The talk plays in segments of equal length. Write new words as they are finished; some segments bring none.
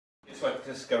what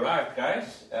just arrived,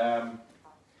 guys.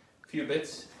 Few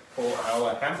bits for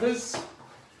our hampers.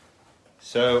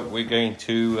 So we're going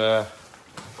to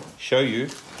show you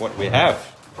what we have.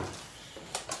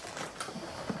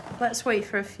 Let's wait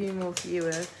for a few more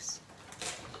viewers.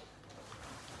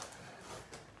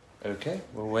 Okay,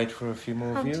 we'll wait for a few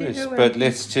more How do you viewers. do it? But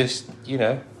let's just,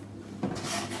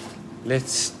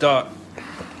 let's start.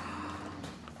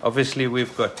 Obviously,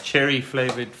 we've got cherry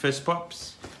flavored fizz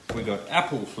pops. We've got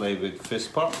apple flavored fizz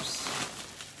pops.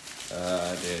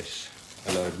 There's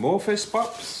a load more fizz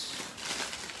pops.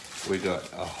 We got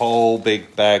a whole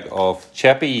big bag of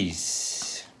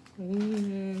chappies.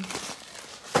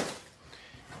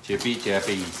 Chippy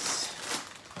chappies.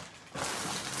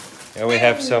 And we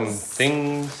have some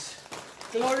things.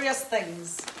 Glorious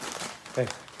things. Hey.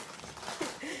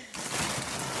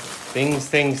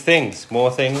 Things.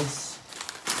 More things.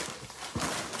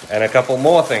 And a couple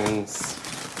more things.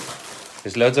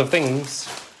 There's loads of things.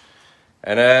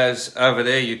 And as over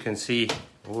there you can see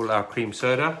all our cream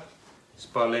soda.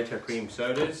 Sparletta cream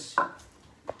sodas.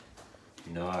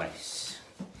 Nice.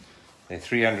 They're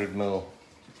 300ml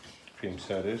cream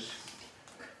sodas.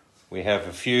 We have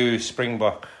a few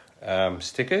Springbok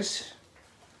stickers.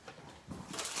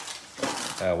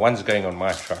 One's going on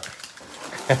my truck.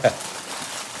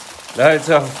 Loads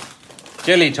of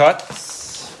jelly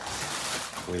tots.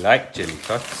 We like jelly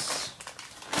tots.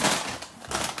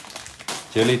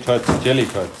 Jelly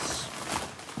tots.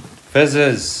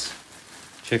 Fizzes.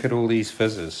 Check out all these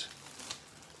fizzes.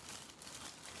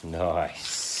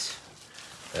 Nice.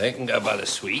 They can go by the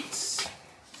sweets.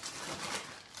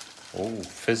 Oh,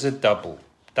 fizzer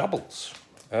doubles.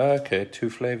 Okay, 2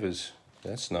 flavors.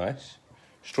 That's nice.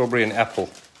 Strawberry and apple.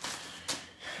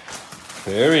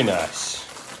 Very nice.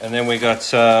 And then we got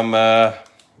some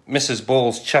Mrs.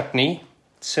 Ball's chutney,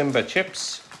 Simba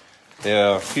chips. There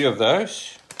are a few of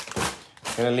those.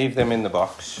 I'm going to leave them in the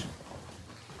box.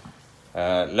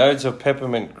 Loads of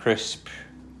peppermint crisp.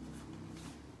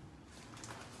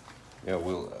 Yeah,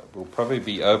 we'll probably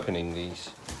be opening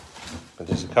these. But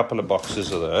there's a couple of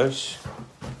boxes of those.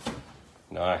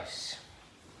 Nice.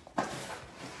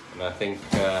 And I think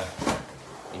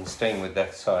in staying with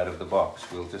that side of the box,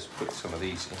 we'll just put some of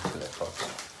these into that box.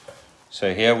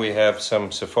 So here we have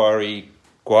some safari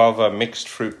guava mixed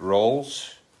fruit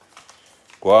rolls.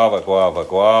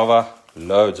 Guava.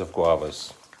 Loads of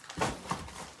guavas.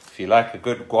 If you like a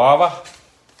good guava.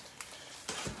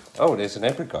 Oh, there's an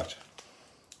apricot.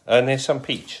 And there's some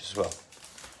peach as well.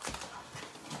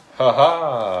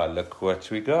 Haha, look what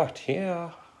we got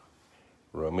here.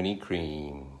 Romany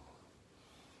cream.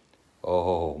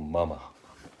 Oh, mama.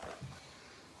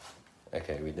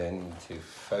 Okay, we don't need to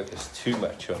focus too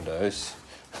much on those.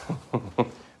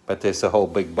 But there's a whole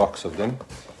big box of them.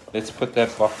 Let's put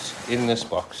that box in this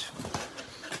box.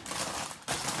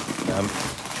 I'm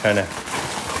trying to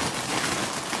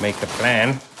make a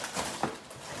plan.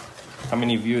 How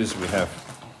many viewers we have?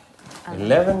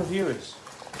 11 viewers.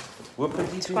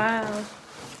 Whoopity-doo.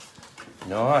 12.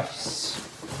 Nice.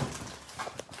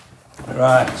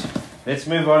 Right, let's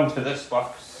move on to this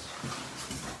box.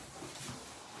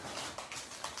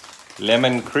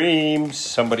 Lemon creams.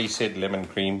 Somebody said lemon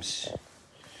creams.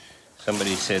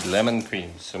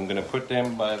 So I'm going to put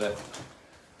them by the...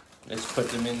 Let's put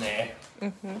them in there.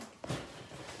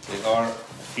 There are a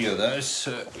few of those,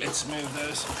 so let's move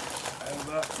those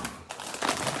over.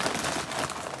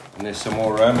 And there's some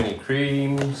more Romany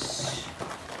creams.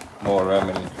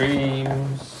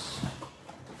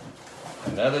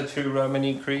 Another 2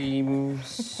 Romany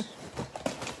creams.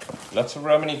 Lots of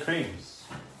Romany creams.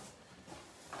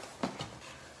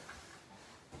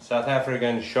 South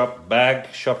African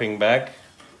shopping bag.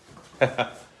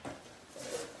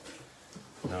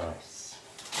 Nice.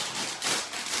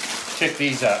 Check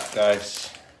these out, guys.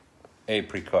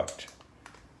 Apricot.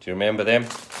 Do you remember them?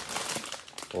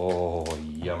 Oh,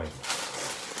 yummy.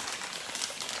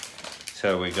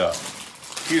 So we got a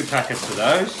few packets of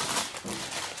those.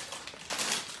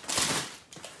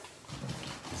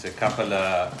 There's a couple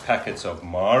of packets of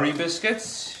Mari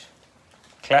biscuits.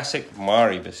 Classic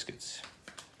Mari biscuits.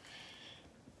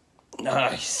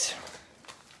 Nice.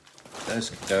 Those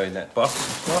could go in that box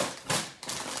as well.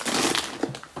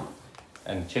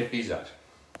 And check these out.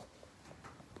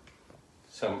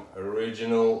 Some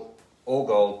original all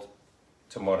gold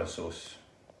tomato sauce.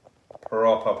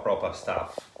 Proper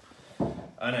stuff.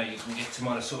 I know you can get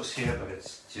tomato sauce here, but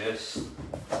it's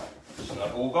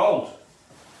not all gold.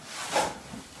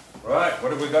 Right,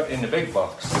 what have we got in the big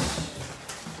box?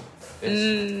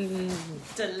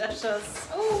 Delicious.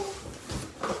 Oh,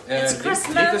 it's leave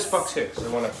Christmas. this box here, because I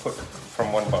want to put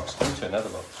from one box into another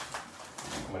box.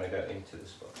 I'm going to go into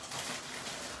this box.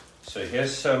 So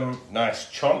here's some nice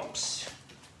chomps.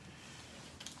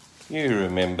 You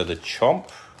remember the chomp?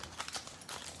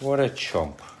 What a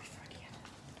chomp.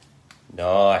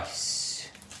 Nice.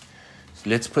 So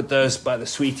let's put those by the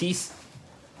sweeties.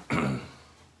 And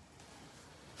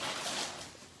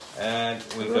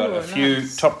we've got a few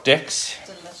nice. top decks.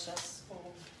 Delicious. Oh.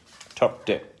 Top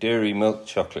deck dairy milk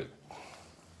chocolate.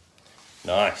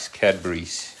 Nice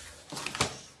Cadbury's.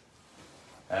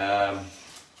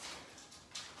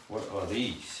 What are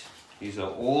these? These are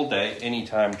all day,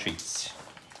 anytime treats.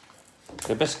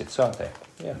 They're biscuits, aren't they?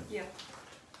 Yeah. Yeah.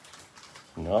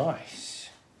 Nice.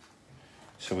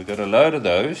 So we got a load of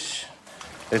those.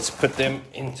 Let's put them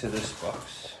into this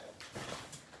box.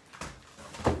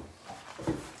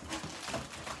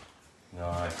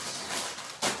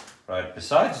 Nice. Right,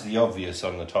 besides the obvious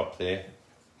on the top there,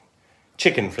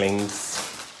 chicken flings.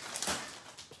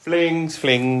 Flings,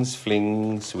 flings,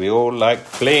 flings. We all like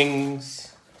flings.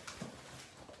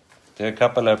 There are a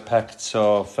couple of packets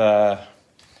of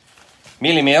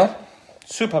mealie meal.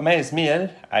 Super maize meal.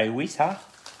 I wish.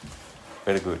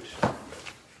 Very good.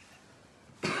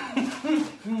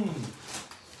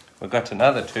 We've got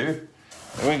another two.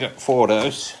 And we got 4 of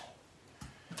those.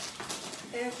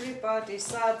 Everybody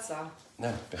salsa.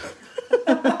 No.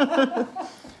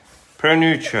 Pro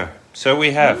Nutro. So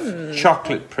we have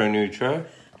chocolate Pro Nutro,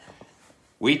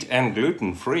 wheat and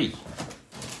gluten free.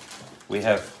 We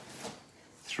have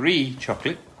 3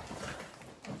 chocolate,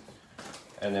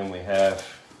 and then we have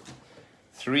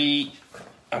 3.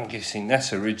 I'm guessing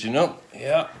that's original.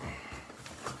 Yeah.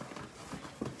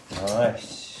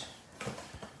 Nice.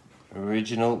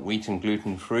 Original wheat and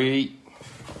gluten free.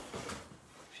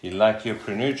 If you like your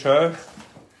Pro Nutro.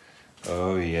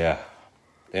 Oh yeah.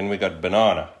 Then we got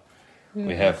banana.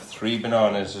 We have 3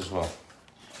 bananas as well.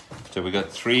 So we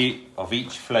got 3 of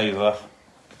each flavour.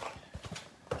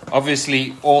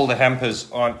 Obviously, all the hampers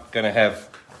aren't going to have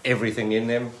everything in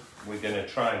them. We're going to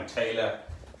try and tailor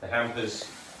the hampers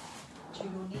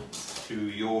to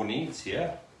your needs,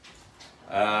 yeah.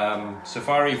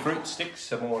 Safari fruit sticks,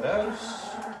 some more of those.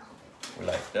 We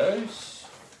like those.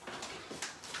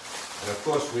 And of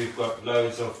course, we've got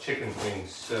loads of chicken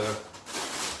wings. So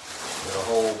got a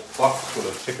whole box full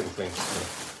of chicken flings.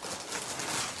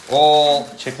 All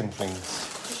chicken flings.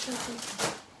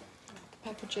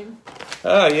 Packaging.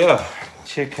 Oh yeah,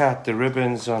 check out the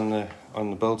ribbons on the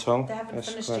biltong. They haven't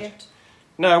finished yet.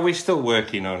 No, we're still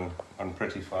working on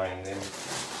prettifying them.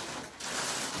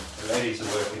 The ladies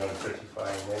are working on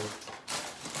prettifying them.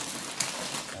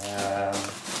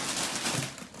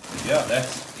 Yeah,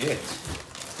 that's it.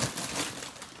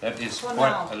 That is For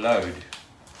quite now. a load.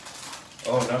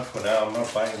 Oh, not for now. I'm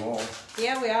not buying more.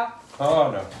 Yeah, we are.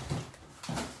 Oh no.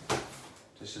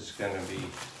 This is going to be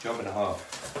a job and a half.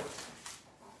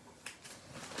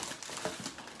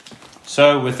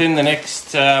 So within the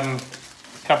next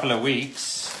couple of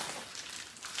weeks,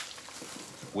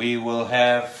 we will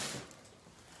have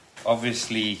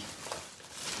obviously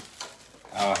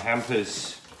our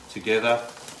hampers together.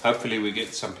 Hopefully we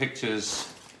get some pictures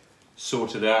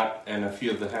sorted out and a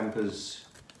few of the hampers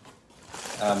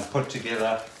put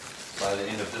together by the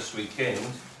end of this weekend.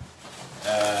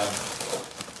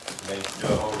 Maybe do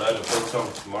a whole load of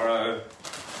biltong tomorrow.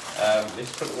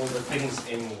 Let's put all the things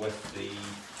in with the...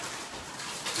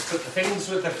 Let's put the things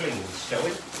with the flings, shall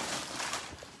we?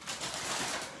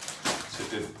 It's a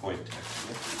good point,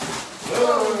 actually.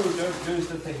 Oh, don't lose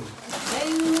the thing.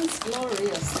 Things,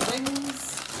 glorious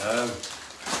things. No.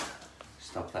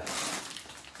 Stop that.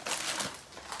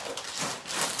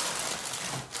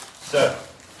 So,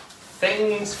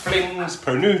 things, flings,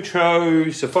 Pro Nutro,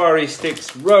 Safari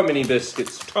sticks, Romany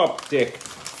biscuits, top deck,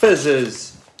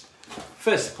 fizzes,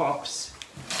 fizz pops,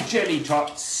 jelly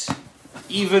tots,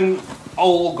 even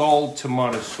old gold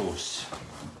tomato sauce.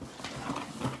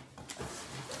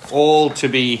 All to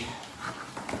be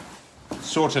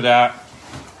sorted out.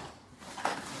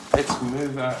 Let's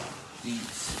move out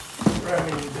these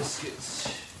Romany biscuits.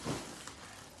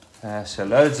 So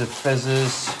loads of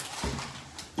fizzes.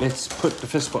 Let's put the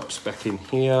fizz pops back in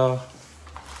here.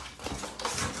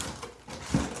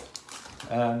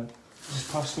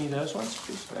 Just pass me those ones,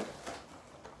 please, babe.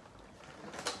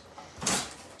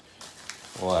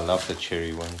 Oh, I love the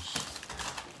cherry ones.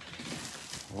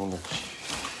 All the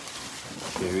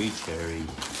cherry.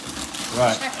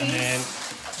 Right, Chappies. and then,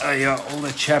 oh yeah, all the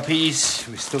chappies.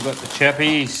 We still got the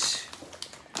chappies.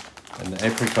 And the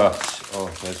apricots. Oh,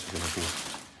 those are going to be...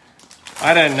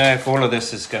 I don't know if all of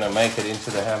this is going to make it into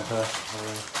the hamper.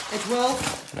 It will.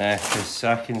 Nah, because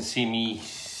I can see me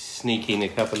sneaking a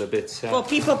couple of bits out. Well,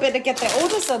 people better get their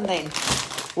orders in then.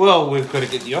 Well, we've got to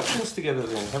get the options together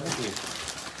then, haven't we?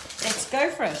 Let's go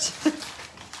for it.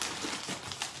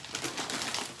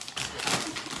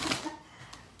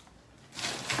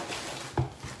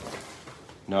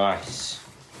 Nice.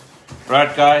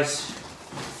 Right, guys.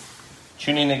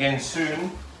 Tune in again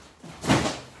soon.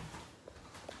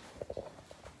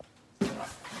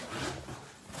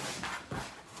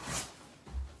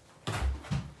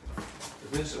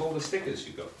 There's all the stickers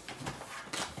you got.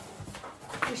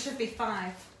 There should be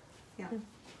 5. Yeah.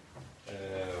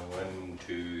 1,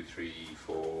 2, 3,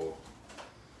 4,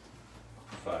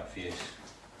 5, yes.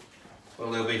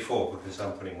 Well, there'll be 4 because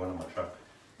I'm putting one on my truck.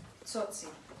 Sortsy.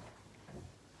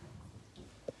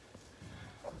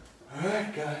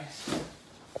 Alright, guys.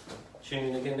 Tune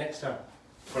in again next time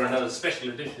for another special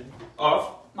edition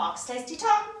of Mark's Tasty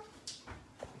Time.